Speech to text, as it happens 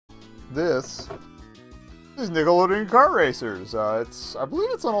This is Nickelodeon Kart Racers. I believe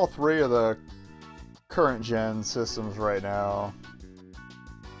it's on all three of the current gen systems right now.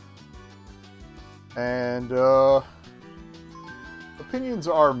 And opinions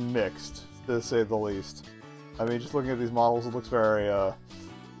are mixed, to say the least. I mean, just looking at these models, it looks very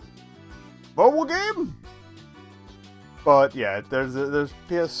mobile game. But yeah, there's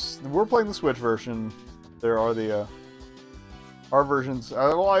PS. We're playing the Switch version. There are the our versions.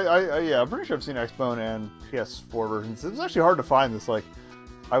 Well, yeah, I'm pretty sure I've seen Xbone and PS4 versions. It was actually hard to find this. Like,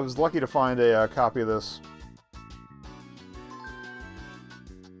 I was lucky to find a copy of this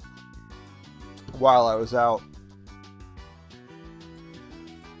while I was out.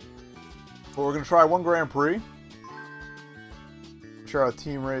 But we're gonna try one Grand Prix. Sure how a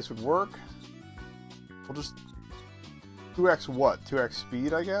team race would work. We'll just 2x what? 2x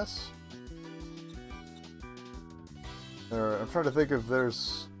speed, I guess? I'm trying to think if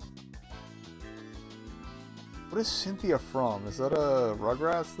there's... What is Cynthia from? Is that a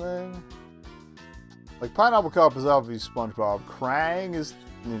Rugrats thing? Like, Pineapple Cup is obviously SpongeBob. Krang is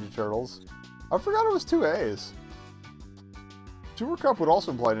Ninja Turtles. I forgot it was 2 A's. Sewer Cup would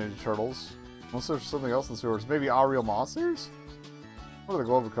also imply Ninja Turtles. Unless there's something else in sewers. Maybe Our Real Monsters? What are the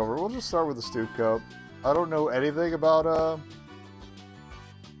glove cover? We'll just start with the Stoop Cup. I don't know anything about,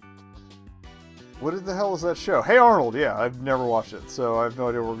 what the hell is that show? Hey Arnold! Yeah, I've never watched it, so I have no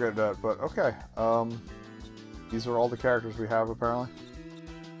idea what we're getting at, but okay. These are all the characters we have, apparently.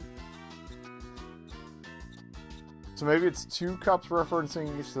 So maybe it's 2 cups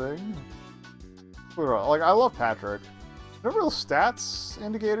referencing each thing? Like, I love Patrick. No real stats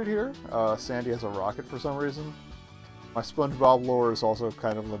indicated here. Sandy has a rocket for some reason. My SpongeBob lore is also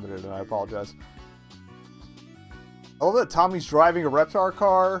kind of limited, and I apologize. I love that Tommy's driving a Reptar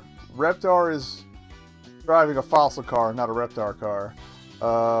car. Reptar is driving a fossil car, not a Reptar car.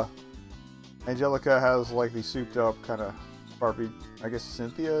 Angelica has, like, the souped-up kind of Barbie, I guess,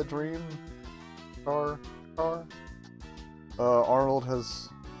 Cynthia dream car. Arnold has...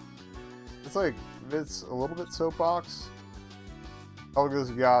 It's like, it's a little bit soapbox. Helga's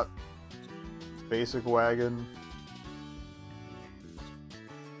got basic wagon.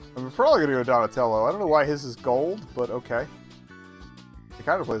 I'm probably gonna go Donatello. I don't know why his is gold, but okay. He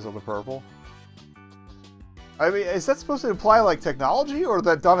kind of plays on the purple. I mean, is that supposed to imply, like, technology, or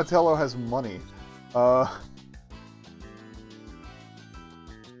that Donatello has money? Yeah,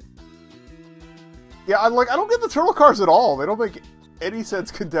 I don't get the turtle cars at all. They don't make any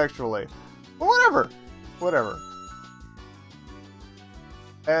sense contextually. But whatever. Whatever.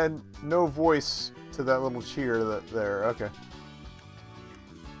 And no voice to that little cheer there. Okay.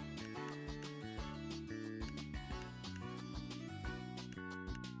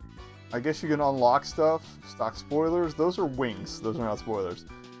 I guess you can unlock stuff. Stock spoilers. Those are wings. Those are not spoilers.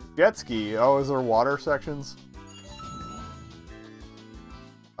 Jet ski. Oh, is there water sections?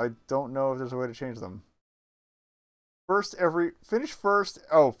 I don't know if there's a way to change them. Finish first.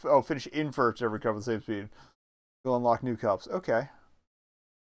 Oh, finish in first every cup at the same speed. You'll unlock new cups. Okay.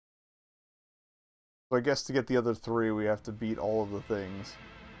 So I guess to get the other 3, we have to beat all of the things.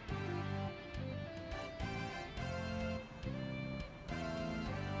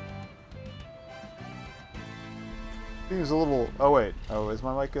 Seems a little... Oh, wait. Oh, is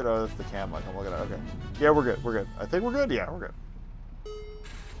my mic good? Oh, that's the cam mic. I'm looking at it. Okay. Yeah, we're good. We're good. I think we're good? Yeah, we're good.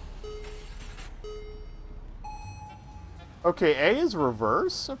 Okay, A is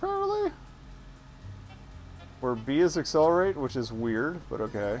reverse, apparently? Where B is accelerate, which is weird, but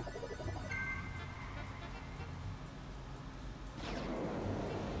okay.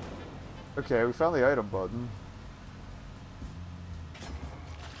 Okay, we found the item button.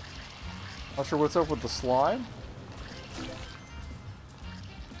 Not sure what's up with the slime.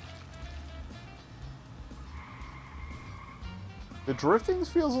 The drifting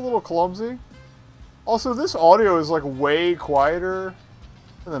feels a little clumsy. Also, this audio is, like, way quieter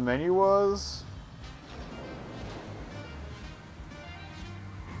than the menu was.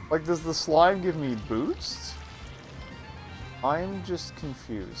 Like, does the slime give me boosts? I'm just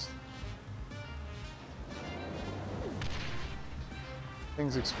confused.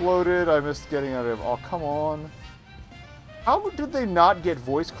 Things exploded. I missed getting out of... Oh, come on. How did they not get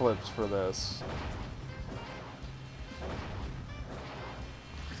voice clips for this?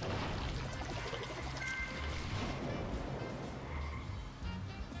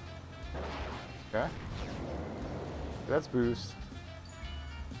 Okay. That's boost.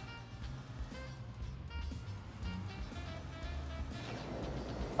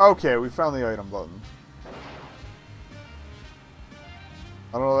 Okay, we found the item button.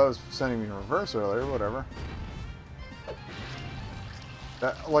 I don't know, that was sending me in reverse earlier, whatever.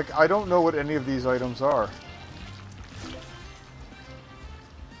 That, like, I don't know what any of these items are.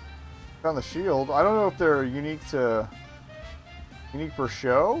 Found the shield. I don't know if they're unique per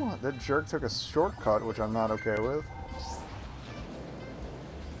show. That jerk took a shortcut, which I'm not okay with.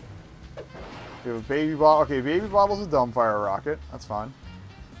 We have a baby bottle. Okay, baby bottle's a dumbfire rocket. That's fine.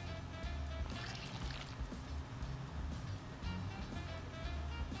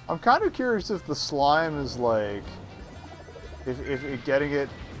 I'm kind of curious if the slime is like... If getting it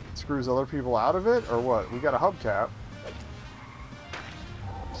screws other people out of it, or what? We got a hubcap.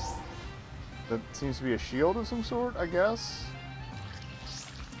 That seems to be a shield of some sort, I guess.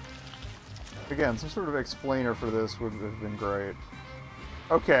 Again, some sort of explainer for this would have been great.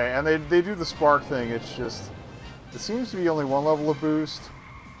 Okay, and they do the spark thing, it's just... It seems to be only one level of boost.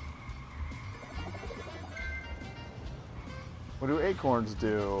 What do acorns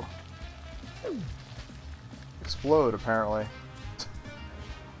do? Explode, apparently.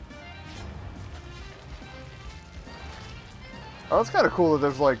 Oh, that's kind of cool that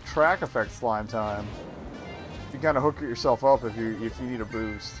there's like track effect slime time. You can kind of hook yourself up if you need a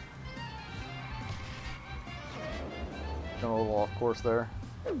boost. Going a little off course there,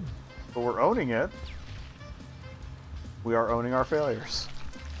 but we're owning it. We are owning our failures.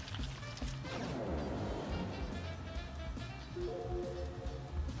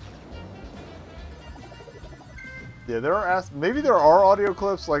 Yeah, maybe there are audio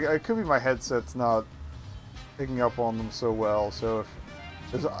clips. Like, it could be my headset's not picking up on them so well. So if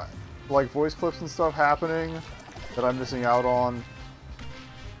there's like voice clips and stuff happening that I'm missing out on,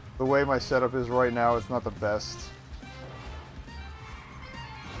 the way my setup is right now, it's not the best.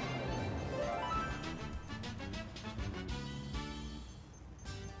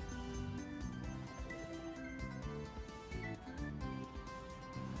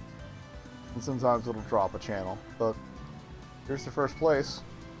 And sometimes it'll drop a channel, but here's the first place.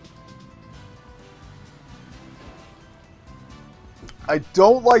 I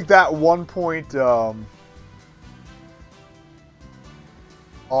don't like that 1 point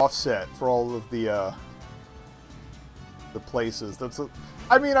offset for all of the places.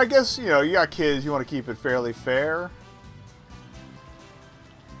 I mean, I guess, you know, you got kids, you want to keep it fairly fair.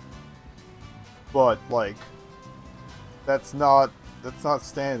 But like, that's not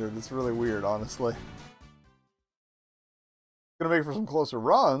standard. It's really weird, honestly. Gonna make for some closer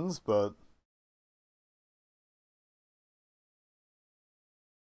runs, but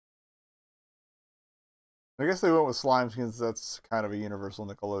I guess they went with slime skins. That's kind of a universal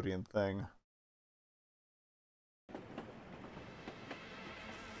Nickelodeon thing.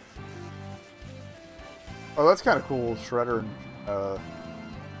 Oh, that's kind of cool. Shredder and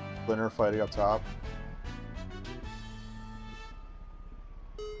Splinter fighting up top.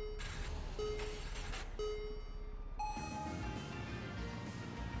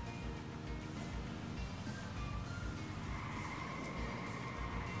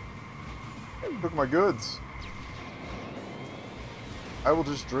 Took my goods. I will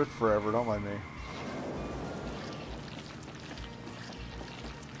just drift forever, don't mind me.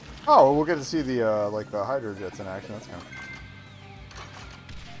 Oh, well, we'll get to see the, like, the hydro jets in action. That's kind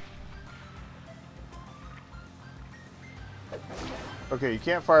of... Okay, you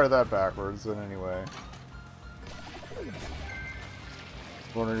can't fire that backwards in any way.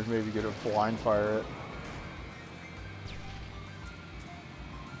 Wondering if maybe get a blind fire it.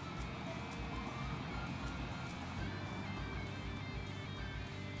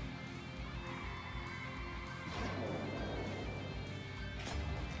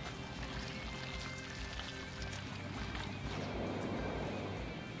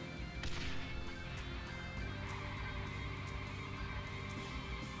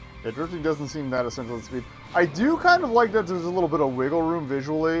 Yeah, drifting doesn't seem that essential to speed. I do kind of like that there's a little bit of wiggle room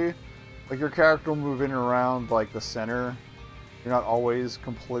visually. Like, your character will move in and around, like, the center. You're not always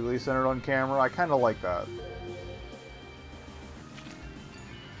completely centered on camera. I kind of like that.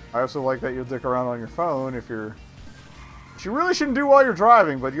 I also like that you'll dick around on your phone if you're... Which you really shouldn't do while you're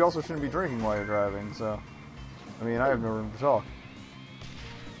driving, but you also shouldn't be drinking while you're driving, so... I mean, I have no room to talk.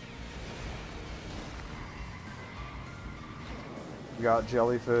 We got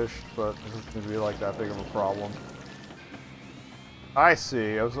jellyfish, but this isn't going to be like that big of a problem. I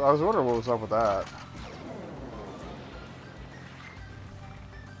see. I was wondering what was up with that.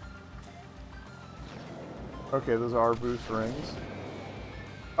 Okay, those are boost rings.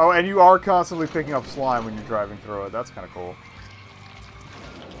 Oh, and you are constantly picking up slime when you're driving through it. That's kind of cool.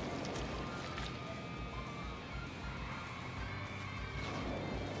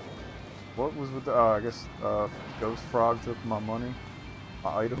 What was with the... I guess Ghost Frog took my money.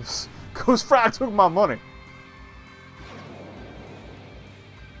 My items. Ghost Frog took my money!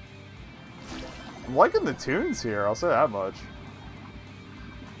 I'm liking the tunes here, I'll say that much.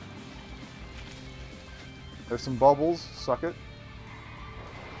 There's some bubbles, suck it.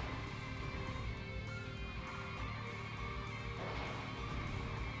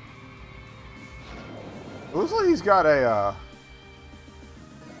 It looks like he's got a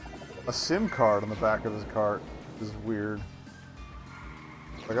SIM card on the back of his cart, which is weird.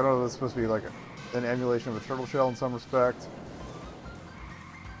 Like, I don't know if that's supposed to be like an emulation of a turtle shell in some respect.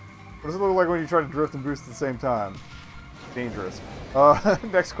 What does it look like when you try to drift and boost at the same time? Dangerous.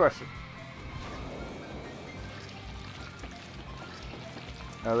 Next question.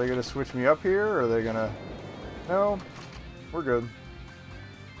 Are they going to switch me up here, or are they going to... No, we're good.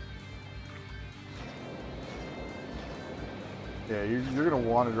 Yeah, you're going to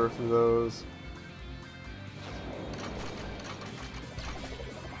want to drift through those.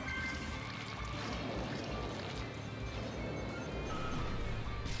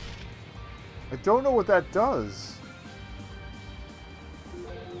 I don't know what that does.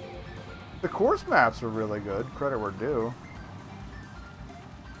 The course maps are really good. Credit where due.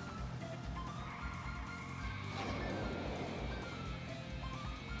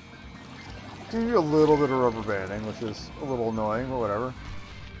 Give you a little bit of rubber banding, which is a little annoying, but whatever.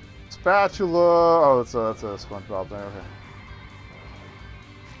 Spatula. Oh, that's a SpongeBob thing. Okay.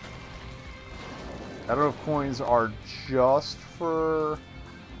 I don't know if coins are just for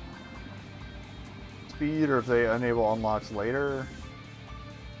speed or if they enable unlocks later.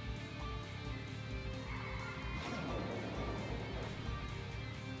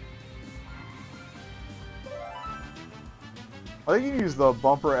 I think you can use the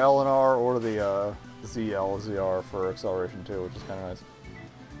bumper L and R or the ZL, ZR for acceleration too, which is kind of nice.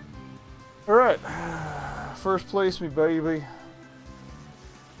 Alright, first place, me baby.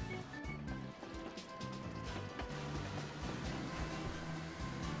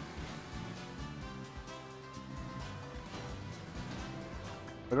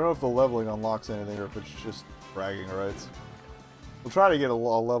 I don't know if the leveling unlocks anything or if it's just bragging rights. We'll try to get a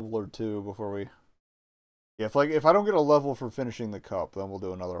level or two before we... Yeah, if I don't get a level for finishing the cup, then we'll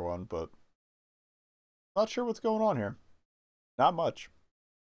do another one, but... Not sure what's going on here. Not much.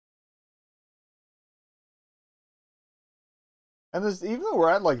 And this, even though we're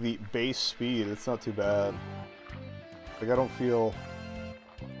at like the base speed, it's not too bad. Like, I don't feel...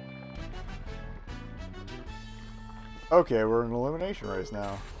 Okay, we're in an elimination race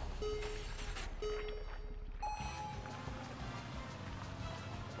now.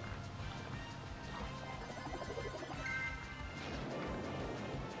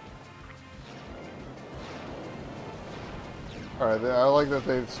 Alright, I like that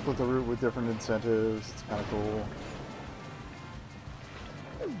they've split the route with different incentives. It's kind of cool.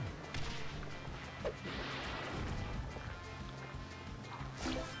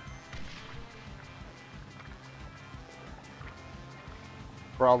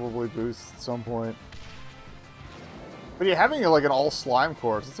 Probably boost at some point. But yeah, having like an all slime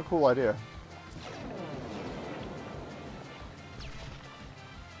course, it's a cool idea.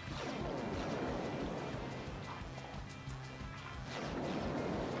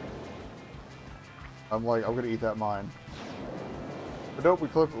 I'm gonna eat that mine. But nope, we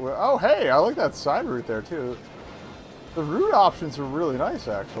clip it. Oh, hey, I like that side route there too. The route options are really nice,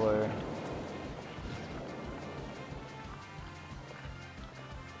 actually.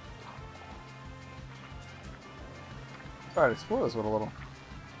 Alright, explore this one a little.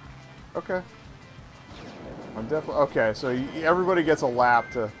 Okay. I'm definitely... Okay, so everybody gets a lap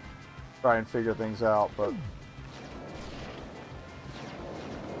to try and figure things out, but...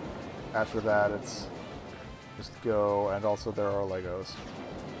 After that, it's... Just go, and also there are Legos.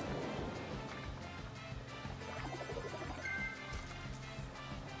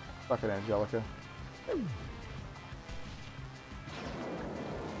 Fucking Angelica.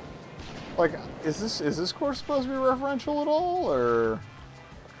 Like, is this course supposed to be referential at all, or...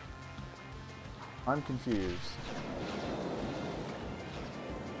 I'm confused.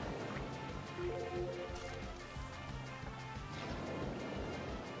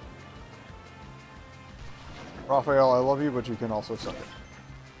 Raphael, I love you, but you can also suck it.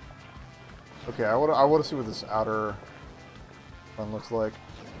 Okay, I want to see what this outer one looks like.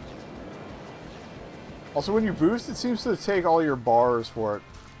 Also, when you boost, it seems to take all your bars for it.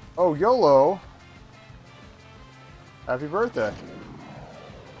 Oh, YOLO! Happy birthday.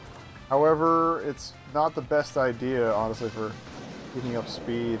 However, it's not the best idea, honestly, for keeping up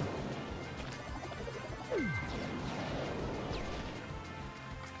speed.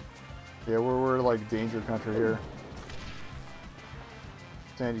 Yeah, we're like danger country here.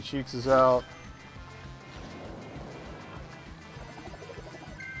 Sandy Cheeks is out.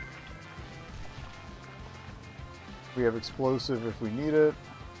 We have explosive if we need it.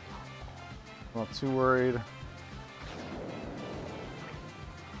 Not too worried.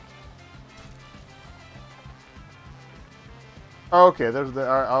 Oh, okay, there's the.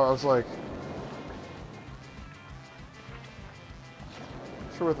 I was like,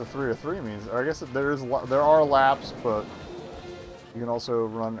 not sure what the 303 means. I guess there are laps, but you can also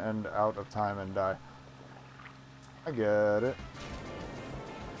run and out of time and die. I get it.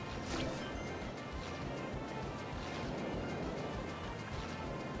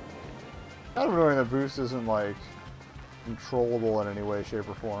 Kind of annoying that boost isn't like controllable in any way, shape,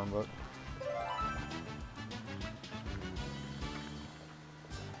 or form, but.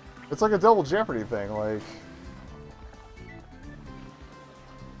 It's like a double Jeopardy thing, like...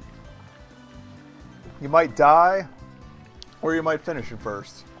 You might die, or you might finish it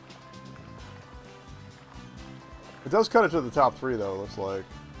first. It does cut it to the top 3, though, it looks like.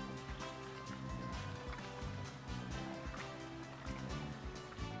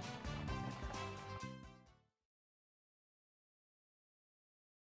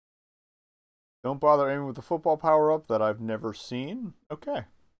 Don't bother aiming with the football power-up that I've never seen? Okay.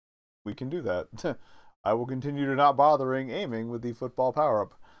 We can do that. I will continue to not bothering aiming with the football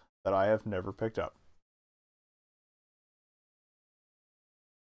power-up that I have never picked up.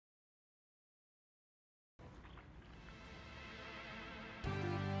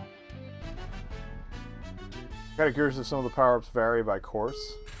 Kind of curious if some of the power-ups vary by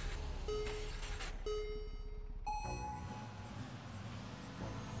course.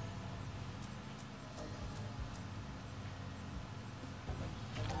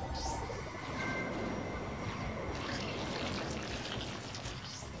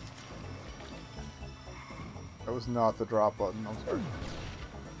 That was not the drop button, I'm sorry.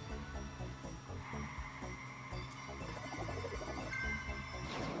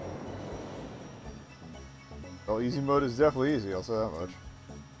 Well, easy mode is definitely easy, I'll say that much.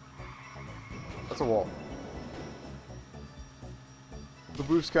 That's a wall. The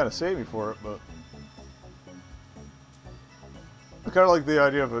boost kind of saved me for it, but... I kind of like the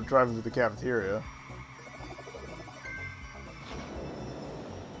idea of driving through the cafeteria.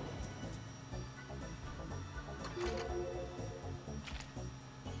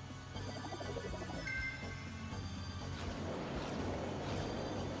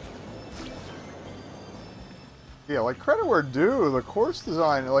 Yeah, like, credit where due, the course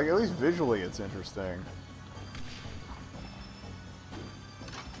design, like, at least visually it's interesting.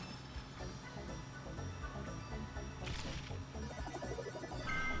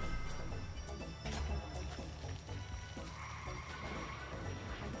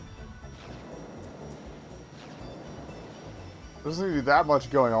 There doesn't seem to be that much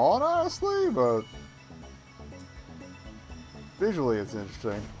going on, honestly, but visually it's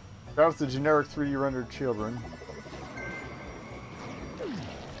interesting. Shout out to generic 3D rendered children.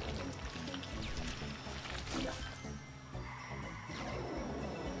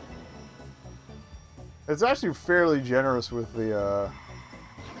 It's actually fairly generous with the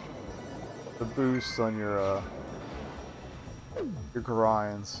boosts on your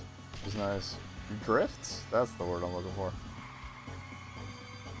grinds, which is nice. Your drifts? That's the word I'm looking for.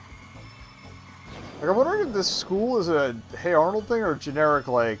 Like, I'm wondering if this school is a Hey Arnold thing or a generic,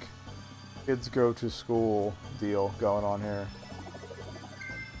 like, kids go to school deal going on here.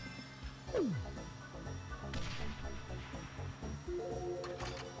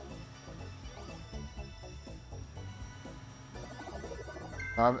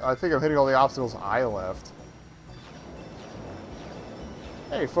 I think I'm hitting all the obstacles I left.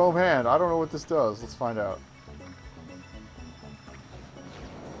 Hey, foam hand. I don't know what this does. Let's find out.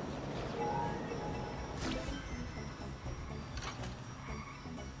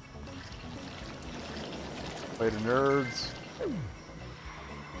 Play to nerds.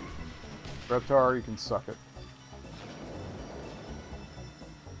 Reptar, you can suck it.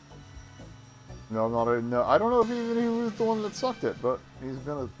 No, I'm not. No, I don't know if even he was the one that sucked it, but he's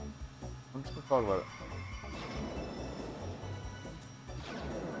gonna. I'm just gonna talk about it.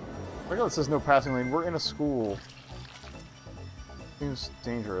 I know it says no passing lane. We're in a school. Seems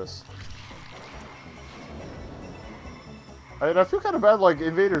dangerous. I feel kind of bad, like,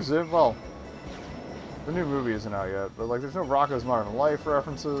 Invader Zim. Well, the new movie isn't out yet, but, like, there's no Rocko's Modern Life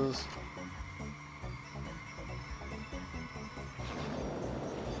references.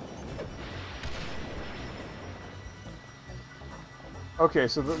 Okay,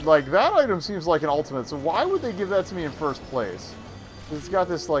 so, like, that item seems like an ultimate, so why would they give that to me in first place? It's got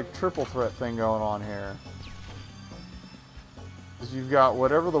this, like, triple threat thing going on here. Because you've got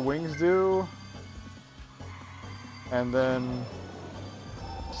whatever the wings do, and then...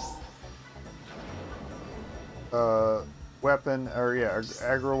 weapon, or yeah,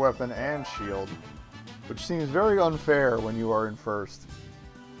 aggro weapon and shield, which seems very unfair when you are in first.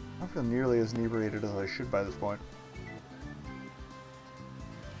 I don't feel nearly as inebriated as I should by this point.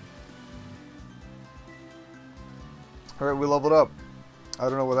 Alright, we leveled up. I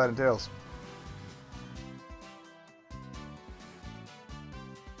don't know what that entails.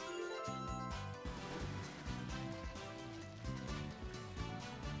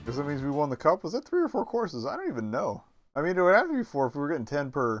 Because that means we won the cup? Was that 3 or 4 courses? I don't even know. I mean, it would have to be 4 if we were getting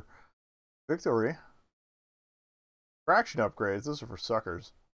 10 per victory. Fraction upgrades. Those are for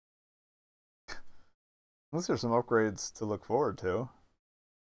suckers. Unless there's some upgrades to look forward to.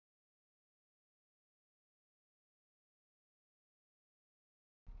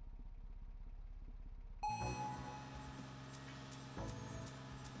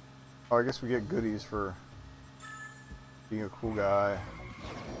 Oh, I guess we get goodies for being a cool guy.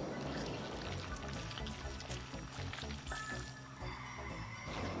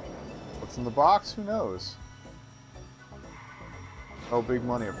 What's in the box? Who knows? Oh, big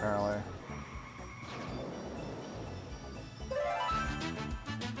money apparently.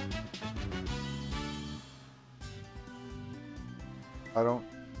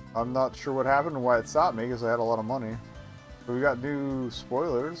 I'm not sure what happened and why it stopped me because I had a lot of money. So we got new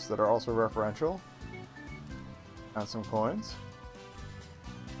spoilers that are also referential. And some coins.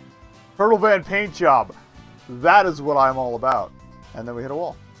 Turtle Van paint job. That is what I'm all about. And then we hit a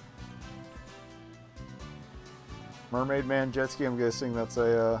wall. Mermaid Man jet ski, I'm guessing that's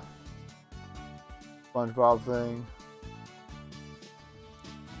a SpongeBob thing.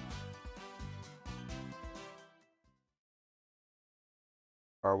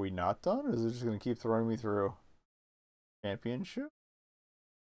 Are we not done? Or is it just going to keep throwing me through? Championship?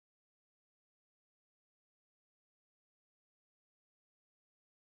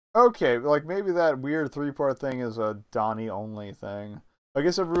 Okay, like maybe that weird 3-part thing is a Donnie only thing. I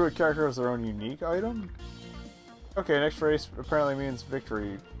guess every character has their own unique item? Okay, next race apparently means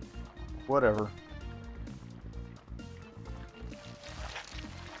victory. Whatever.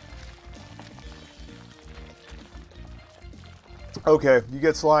 Okay, you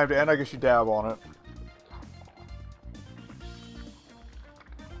get slimed and I guess you dab on it.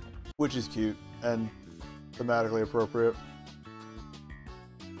 Which is cute and thematically appropriate.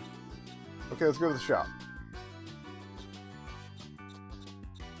 Okay, let's go to the shop.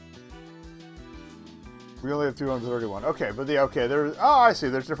 We only have 231. Okay, but there's... Oh, I see.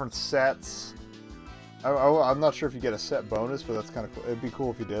 There's different sets. I'm not sure if you get a set bonus, but that's kind of cool. It'd be cool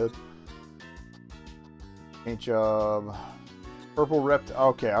if you did. Paint job. Purple Rept...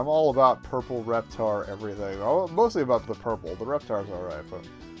 Okay, I'm all about purple Reptar everything. Oh, mostly about the purple. The Reptar's alright, but...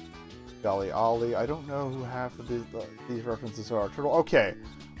 Jolly Ollie. I don't know who half of these references are. Turtle... Okay,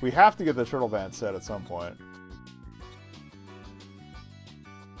 we have to get the Turtle Van set at some point.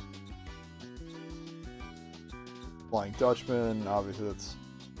 Flying Dutchman, obviously that's...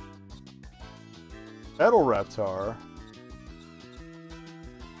 Metal Reptar.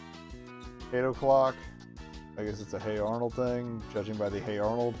 8 o'clock. I guess it's a Hey Arnold thing, judging by the Hey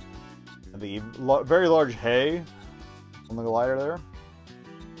Arnold. And the very large hay on the glider there.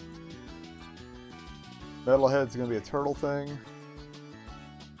 Metalhead's gonna be a turtle thing.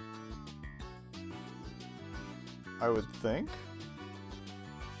 I would think.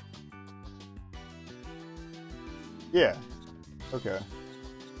 Yeah. Okay.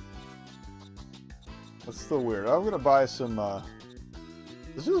 That's still weird. I'm gonna buy some,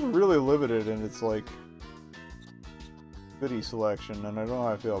 this is really limited in its, like, goodie selection, and I don't know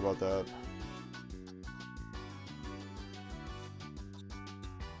how I feel about that.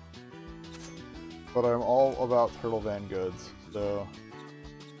 But I'm all about Turtle Van goods, so...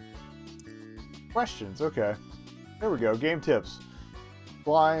 Questions, okay. There we go, game tips.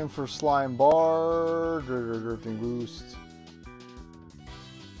 Slime for slime bar, drifting boost.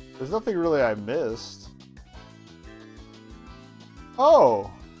 There's nothing really I missed. Oh!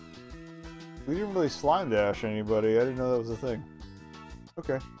 We didn't really slime dash anybody. I didn't know that was a thing.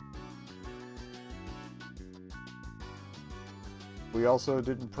 Okay. We also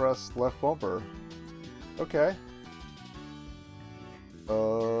didn't press left bumper. Okay.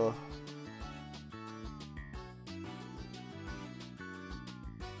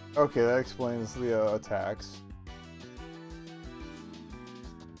 Okay, that explains the attacks.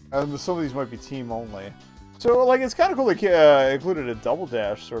 And some of these might be team only. So, like, it's kind of cool they included a double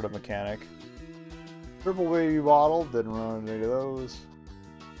dash sort of mechanic. Triple baby bottle, didn't run into any of those.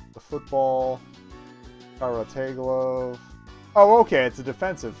 The football. Karate glove. Oh, okay, it's a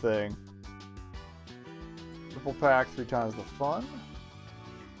defensive thing. Triple pack, 3 times the fun.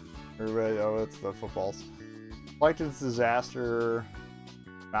 Everybody, oh, it's the footballs. Plankton's Disaster.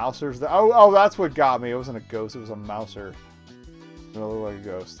 Mouser's oh, that's what got me. It wasn't a ghost, it was a mouser. It looked like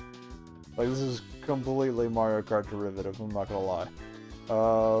a ghost. Like, this is completely Mario Kart derivative, I'm not gonna lie.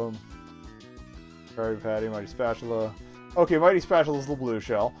 Krabby Patty, Mighty Spatula. Okay, Mighty Spatula's the blue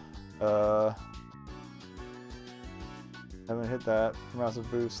shell. Haven't hit that. Massive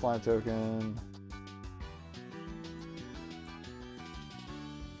Boost, Slime Token.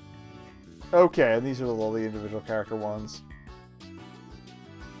 Okay, and these are all the individual character ones.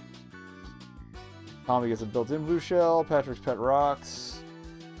 Tommy gets a built-in blue shell. Patrick's Pet Rocks.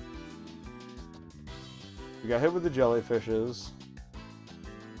 We got hit with the jellyfishes.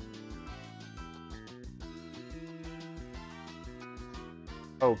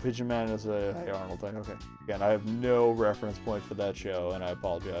 Oh, Pigeon Man is a Hey Arnold thing. Okay. Again, I have no reference point for that show, and I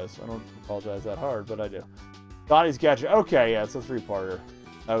apologize. I don't apologize that hard, but I do. Donnie's Gadget. Okay, yeah, it's a three-parter.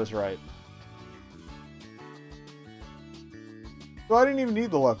 I was right. So I didn't even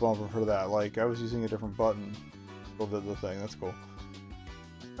need the left bumper for that. Like, I was using a different button. Still did the thing. That's cool.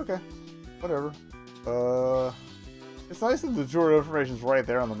 Okay. Whatever. It's nice that the tutorial information's right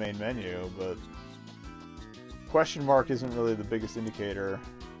there on the main menu, but question mark isn't really the biggest indicator.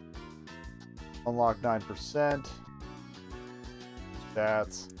 Unlock 9%.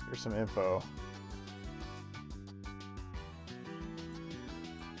 Stats. Here's some info.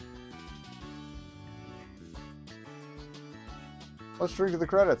 Let's drink to the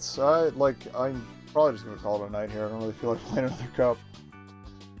credits. I'm probably just gonna call it a night here. I don't really feel like playing another cup.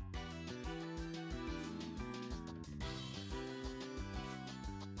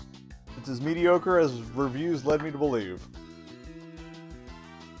 It's as mediocre as reviews led me to believe.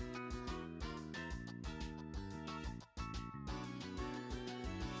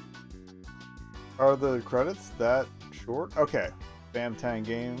 Are the credits that short? Okay. Bamtang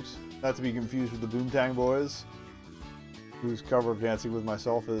Games. Not to be confused with the Boomtang Boys, whose cover of Dancing with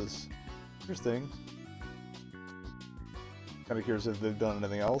Myself is interesting. Kind of curious if they've done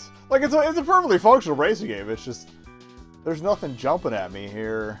anything else. Like, it's a perfectly functional racing game. It's just, there's nothing jumping at me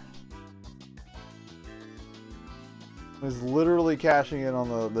here. It's literally cashing in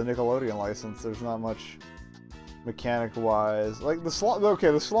on the Nickelodeon license. There's not much mechanic-wise. Like, the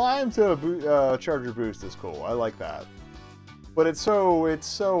slime to Charger Boost is cool. I like that. But it's so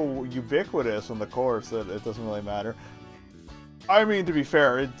ubiquitous on the course that it doesn't really matter. I mean, to be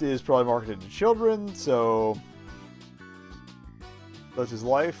fair, it is probably marketed to children, so such is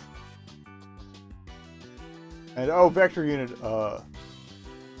life. And oh, Vector Unit.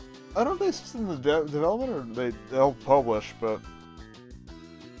 I don't know if they assist in the development or they'll publish, but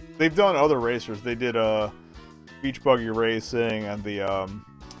they've done other racers. They did Beach Buggy Racing and the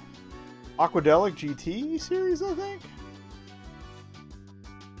Aquadelic GT series, I think.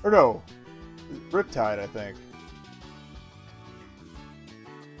 Or no, Riptide, I think.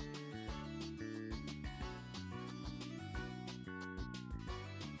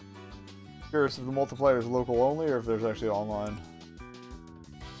 Curious if the multiplayer is local only or if there's actually online.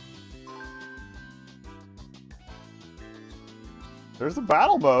 There's the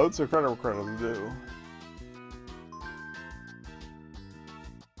battle mode, so credit where credit is due.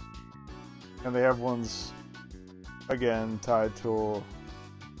 And they have ones, again, tied to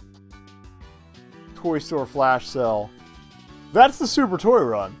Toy Store Flash Sale. That's the Super Toy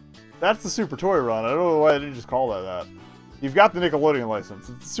Run. That's the Super Toy Run. I don't know why I didn't just call that. You've got the Nickelodeon license.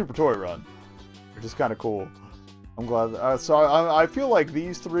 It's the Super Toy Run, which is kind of cool. I'm glad. So I feel like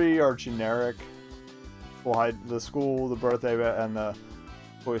these three are generic. Well, the school, the birthday, and the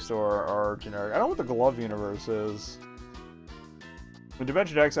toy store are generic. I don't know what the glove universe is. In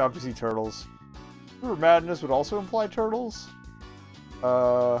Dimension X, obviously Turtles. River Madness would also imply Turtles.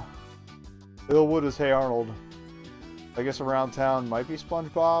 Billwood is Hey Arnold. I guess Around Town might be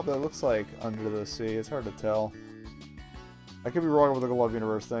SpongeBob. It looks like Under the Sea. It's hard to tell. I could be wrong with the glove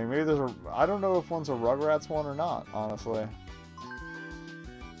universe thing. Maybe there's a... I don't know if one's a Rugrats one or not, honestly.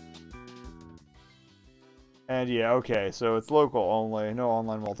 And yeah, okay, so it's local only, no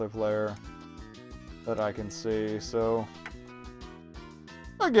online multiplayer that I can see, so...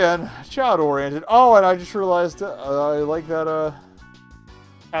 Again, child-oriented. Oh, and I just realized I like that,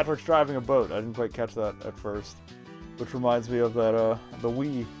 Patrick's driving a boat. I didn't quite catch that at first. Which reminds me of that, the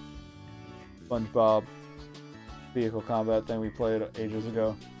Wii SpongeBob vehicle combat thing we played ages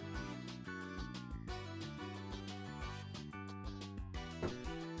ago.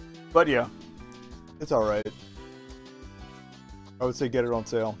 But yeah. It's alright. I would say get it on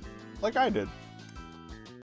sale. Like I did.